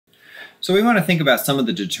So we want to think about some of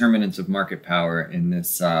the determinants of market power in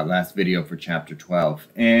this last video for Chapter 12.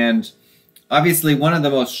 And obviously one of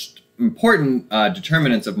the most important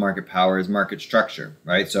determinants of market power is market structure,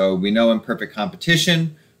 right? So we know in perfect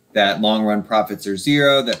competition that long-run profits are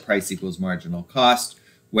zero, that price equals marginal cost,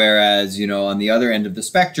 whereas, on the other end of the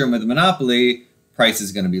spectrum with a monopoly, price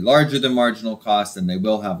is going to be larger than marginal cost and they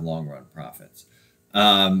will have long-run profits.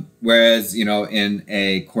 Whereas, in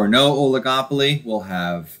a Cournot oligopoly, we'll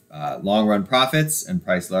have long-run profits and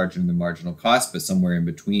price larger than the marginal cost, but somewhere in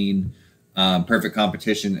between perfect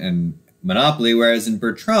competition and monopoly. Whereas in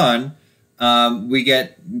Bertrand, we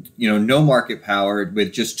get, no market power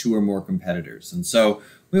with just two or more competitors. And so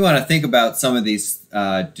we want to think about some of these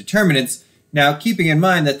determinants. Now, keeping in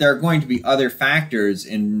mind that there are going to be other factors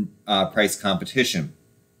in price competition.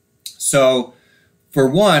 So, for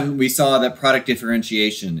one, we saw that product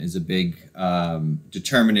differentiation is a big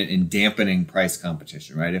determinant in dampening price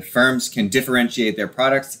competition, right? If firms can differentiate their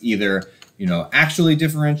products, either, actually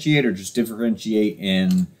differentiate or just differentiate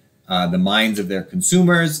in the minds of their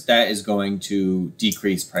consumers, that is going to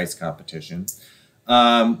decrease price competition.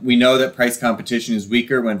 We know that price competition is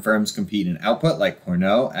weaker when firms compete in output, like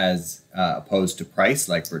Cournot, as opposed to price,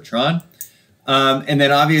 like Bertrand. And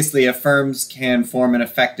then obviously if firms can form an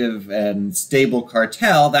effective and stable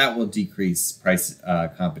cartel, that will decrease price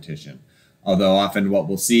competition. Although often what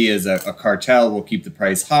we'll see is a cartel will keep the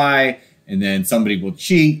price high and then somebody will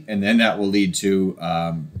cheat and then that will lead to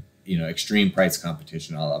extreme price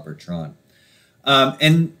competition a la Bertrand.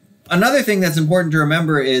 And another thing that's important to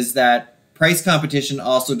remember is that price competition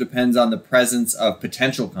also depends on the presence of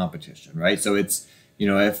potential competition, right? So it's,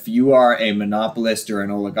 if you are a monopolist or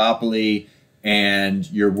an oligopoly, and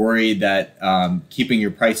you're worried that keeping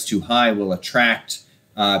your price too high will attract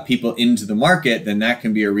people into the market, then that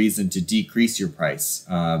can be a reason to decrease your price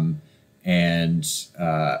and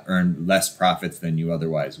earn less profits than you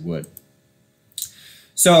otherwise would.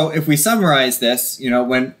 So if we summarize this,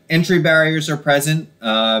 when entry barriers are present,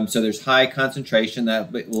 so there's high concentration,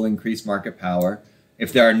 that will increase market power.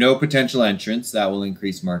 If there are no potential entrants, that will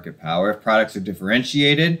increase market power. If products are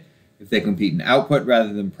differentiated, if they compete in output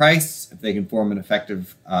rather than price, if they can form an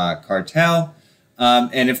effective cartel,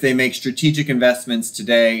 and if they make strategic investments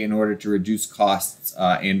today in order to reduce costs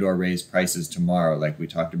and or raise prices tomorrow, like we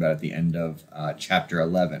talked about at the end of Chapter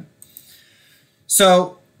 11.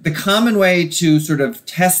 So the common way to sort of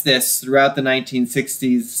test this throughout the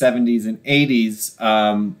 1960s, 70s, and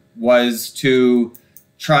 80s was to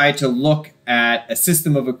try to look at a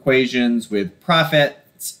system of equations with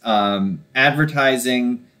profits,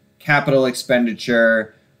 advertising, capital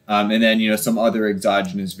expenditure, and then, some other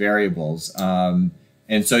exogenous variables. And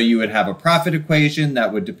so you would have a profit equation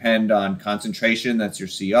that would depend on concentration, that's your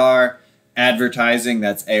CR, advertising,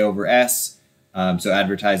 that's A over S, so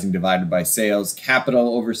advertising divided by sales,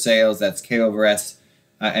 capital over sales, that's K over S,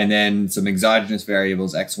 and then some exogenous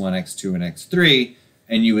variables, X1, X2, and X3,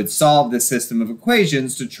 and you would solve this system of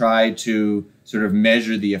equations to try to sort of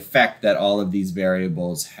measure the effect that all of these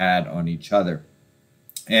variables had on each other.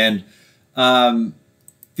 And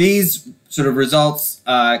these sort of results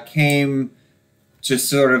came to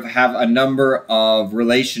sort of have a number of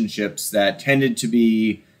relationships that tended to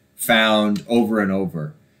be found over and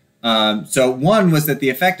over. So one was that the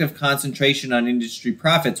effect of concentration on industry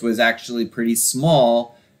profits was actually pretty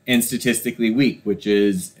small and statistically weak, which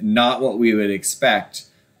is not what we would expect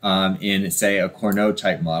in, say, a Cournot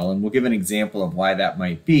type model. And we'll give an example of why that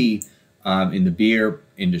might be in the beer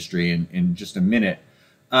industry in just a minute.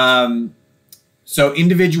 So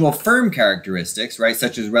individual firm characteristics, right,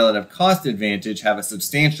 such as relative cost advantage, have a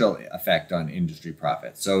substantial effect on industry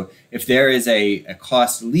profits. So if there is a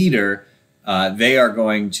cost leader, they are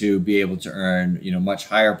going to be able to earn, much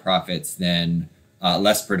higher profits than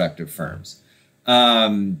less productive firms.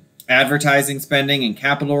 Advertising spending and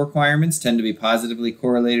capital requirements tend to be positively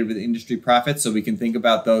correlated with industry profits. So we can think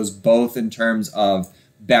about those both in terms of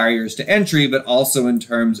barriers to entry, but also in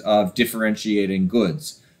terms of differentiating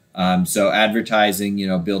goods. So advertising,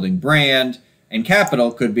 building brand, and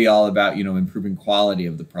capital could be all about, improving quality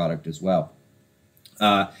of the product as well.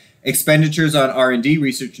 Expenditures on R&D,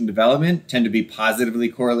 research and development, tend to be positively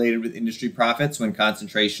correlated with industry profits when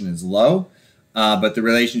concentration is low, but the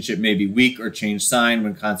relationship may be weak or change sign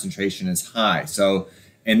when concentration is high. So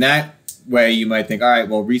in that way, you might think, all right,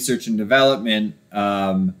 well, research and development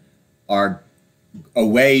are a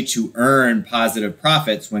way to earn positive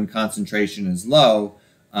profits when concentration is low,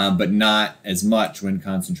 but not as much when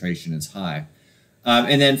concentration is high.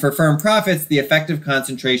 And then for firm profits, the effective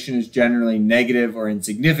concentration is generally negative or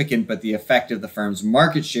insignificant, but the effect of the firm's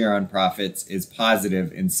market share on profits is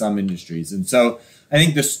positive in some industries. And so I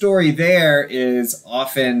think the story there is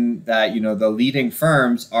often that, the leading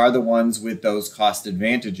firms are the ones with those cost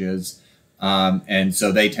advantages. And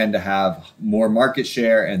so they tend to have more market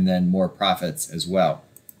share and then more profits as well.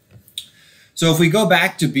 So if we go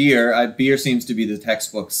back to beer, beer seems to be the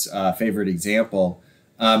textbook's favorite example.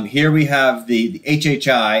 Here we have the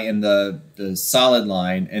HHI in the solid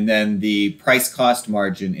line and then the price cost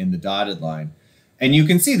margin in the dotted line. And you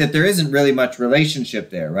can see that there isn't really much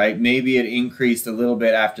relationship there, right? Maybe it increased a little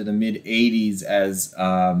bit after the mid 80s as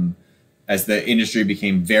the industry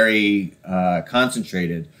became very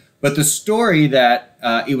concentrated. But the story that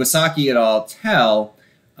Iwasaki et al. Tell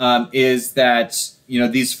is that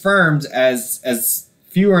these firms, as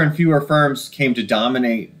fewer and fewer firms came to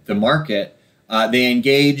dominate the market, they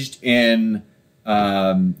engaged in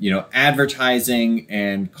advertising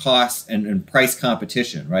and cost and price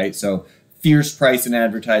competition, right? So fierce price and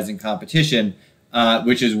advertising competition,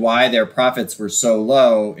 which is why their profits were so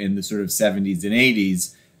low in the sort of 70s and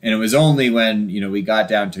 80s. And it was only when we got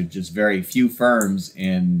down to just very few firms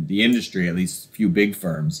in the industry, at least a few big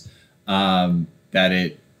firms, that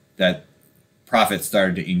profits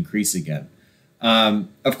started to increase again.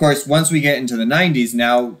 Of course, once we get into the 90s,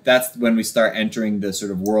 now that's when we start entering the sort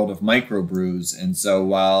of world of microbrews. And so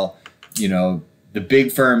while, the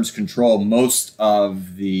big firms control most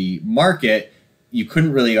of the market, you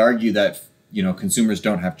couldn't really argue that, consumers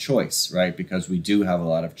don't have choice, right? Because we do have a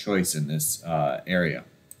lot of choice in this area.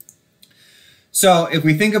 So if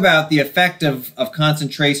we think about the effect of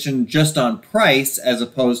concentration just on price as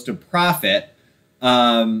opposed to profit,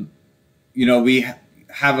 we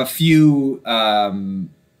have a few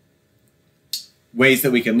ways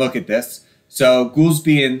that we can look at this. So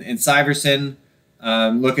Goolsbee and Syverson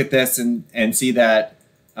look at this and see that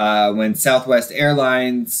when Southwest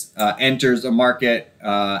Airlines enters a market,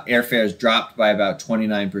 airfares dropped by about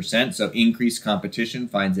 29%. So increased competition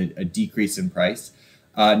finds a decrease in price.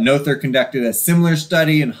 Noether conducted a similar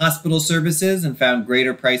study in hospital services and found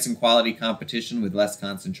greater price and quality competition with less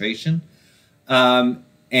concentration.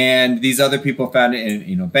 And these other people found it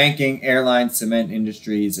in banking, airlines, cement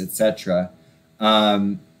industries, etc.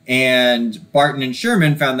 And Barton and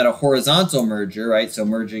Sherman found that a horizontal merger, right, so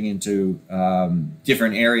merging into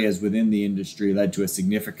different areas within the industry, led to a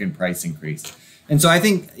significant price increase. And so I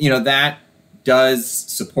think that does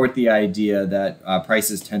support the idea that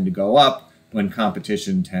prices tend to go up when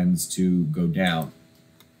competition tends to go down.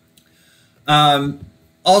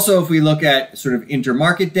 Also, if we look at sort of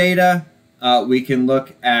intermarket data, we can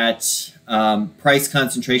look at price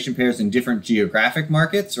concentration pairs in different geographic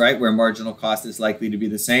markets, right, where marginal cost is likely to be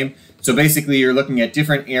the same. So basically, you're looking at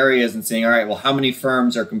different areas and saying, all right, well, how many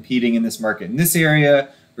firms are competing in this market in this area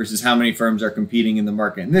versus how many firms are competing in the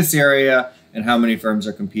market in this area and how many firms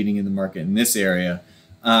are competing in the market in this area.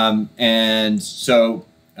 And so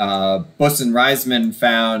Buss and Reisman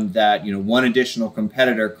found that one additional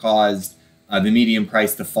competitor caused the median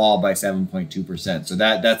price to fall by 7.2%. So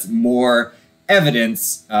that's more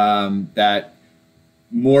evidence that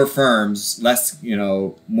more firms, less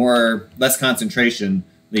concentration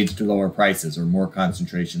leads to lower prices, or more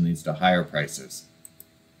concentration leads to higher prices.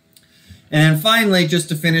 And then finally, just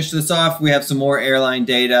to finish this off, we have some more airline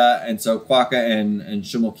data. And so Kwaka and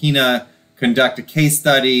Shimolkina conduct a case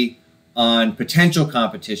study on potential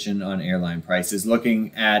competition on airline prices,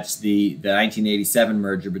 looking at the 1987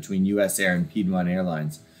 merger between US Air and Piedmont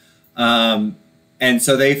Airlines. And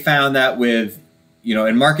so they found that with,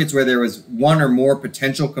 in markets where there was one or more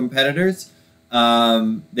potential competitors,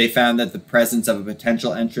 they found that the presence of a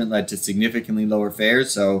potential entrant led to significantly lower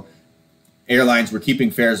fares. So airlines were keeping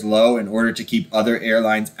fares low in order to keep other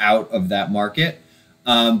airlines out of that market.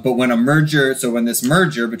 But when this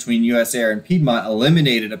merger between US Air and Piedmont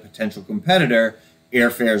eliminated a potential competitor,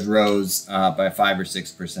 airfares rose by 5 to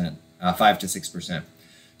 6%.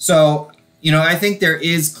 So, I think there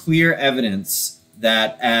is clear evidence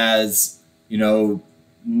that as,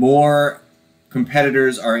 more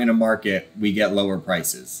competitors are in a market, we get lower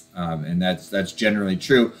prices. And that's generally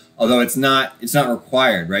true, although it's not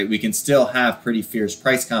required, right? We can still have pretty fierce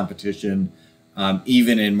price competition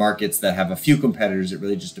even in markets that have a few competitors. It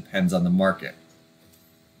really just depends on the market.